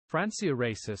Francia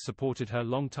Raisa supported her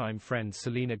longtime friend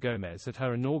Selena Gomez at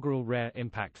her inaugural Rare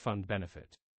Impact Fund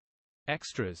benefit.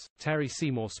 Extras: Terry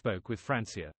Seymour spoke with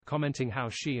Francia, commenting how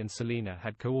she and Selena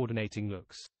had coordinating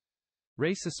looks.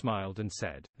 Raisa smiled and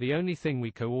said, "The only thing we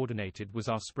coordinated was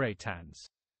our spray tans."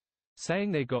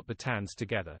 Saying they got the tans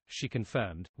together, she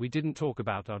confirmed, "We didn't talk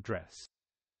about our dress."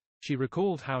 She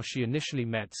recalled how she initially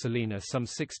met Selena some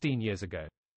 16 years ago.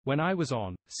 "When I was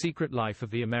on Secret Life of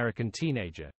the American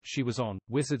Teenager, she was on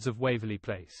Wizards of Waverly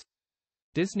Place.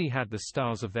 Disney had the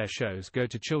stars of their shows go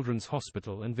to Children's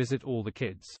Hospital and visit all the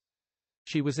kids.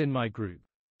 She was in my group.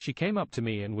 She came up to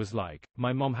me and was like,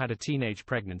 'My mom had a teenage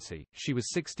pregnancy, she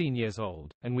was 16 years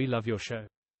old, and we love your show.'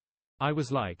 I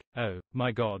was like, 'Oh,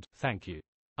 my God, thank you.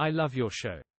 I love your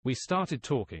show.' We started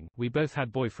talking, we both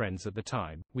had boyfriends at the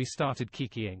time, we started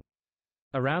kikiing.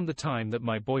 Around the time that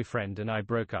my boyfriend and I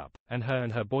broke up, and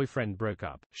her boyfriend broke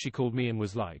up, she called me and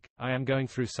was like, 'I am going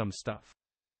through some stuff.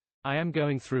 I am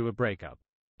going through a breakup.'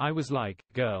 I was like,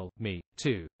 'Girl, me,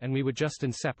 too,' and we were just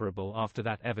inseparable after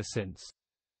that ever since."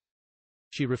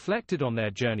 She reflected on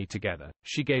their journey together.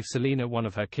 She gave Selena one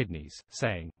of her kidneys,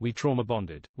 saying, "We trauma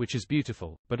bonded, which is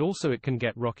beautiful, but also it can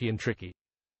get rocky and tricky.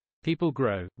 People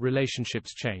grow,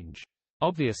 relationships change.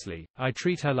 Obviously, I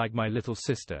treat her like my little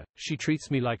sister, she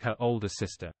treats me like her older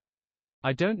sister.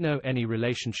 I don't know any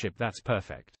relationship that's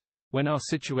perfect. When our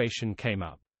situation came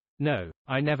up, no,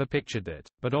 I never pictured it,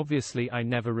 but obviously I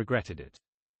never regretted it.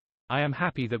 I am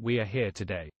happy that we are here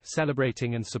today,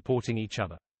 celebrating and supporting each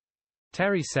other."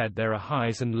 Terry said there are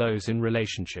highs and lows in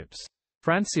relationships.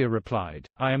 Francia replied,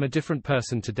 "I am a different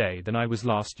person today than I was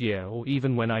last year or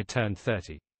even when I turned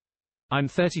 30. I'm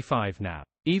 35 now.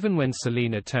 Even when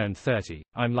Selena turned 30,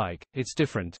 I'm like, 'It's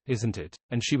different, isn't it?'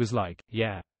 And she was like,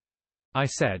 'Yeah.' I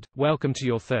said, 'Welcome to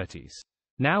your 30s.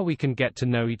 Now we can get to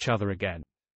know each other again.'"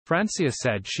 Francia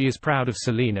said she is proud of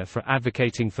Selena for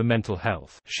advocating for mental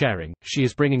health, sharing, "She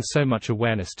is bringing so much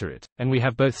awareness to it, and we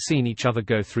have both seen each other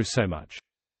go through so much.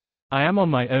 I am on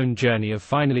my own journey of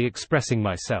finally expressing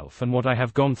myself and what I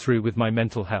have gone through with my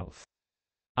mental health.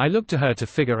 I look to her to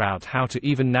figure out how to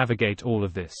even navigate all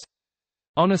of this.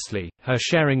 Honestly, her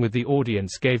sharing with the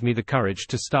audience gave me the courage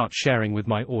to start sharing with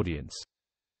my audience."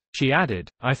 She added,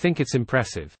 "I think it's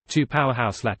impressive, two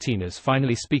powerhouse Latinas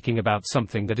finally speaking about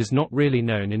something that is not really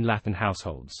known in Latin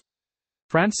households."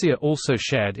 Francia also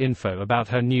shared info about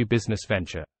her new business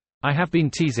venture. "I have been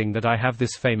teasing that I have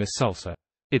this famous salsa.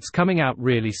 It's coming out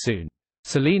really soon.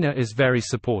 Selena is very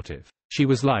supportive. She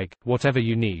was like, 'Whatever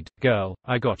you need, girl,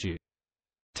 I got you.'"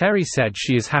 Terry said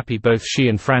she is happy both she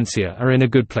and Francia are in a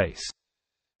good place.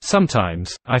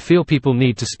 "Sometimes, I feel people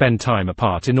need to spend time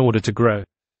apart in order to grow."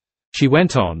 She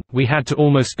went on, "We had to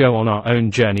almost go on our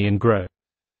own journey and grow.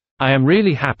 I am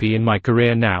really happy in my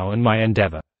career now and my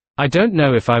endeavor. I don't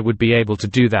know if I would be able to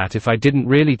do that if I didn't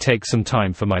really take some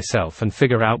time for myself and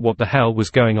figure out what the hell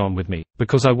was going on with me,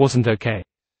 because I wasn't okay."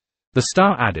 The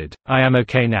star added, "I am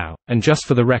okay now, and just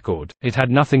for the record, it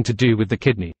had nothing to do with the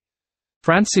kidney."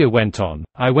 Francia went on,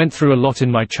 "I went through a lot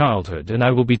in my childhood and I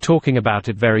will be talking about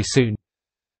it very soon.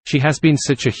 She has been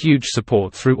such a huge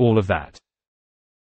support through all of that.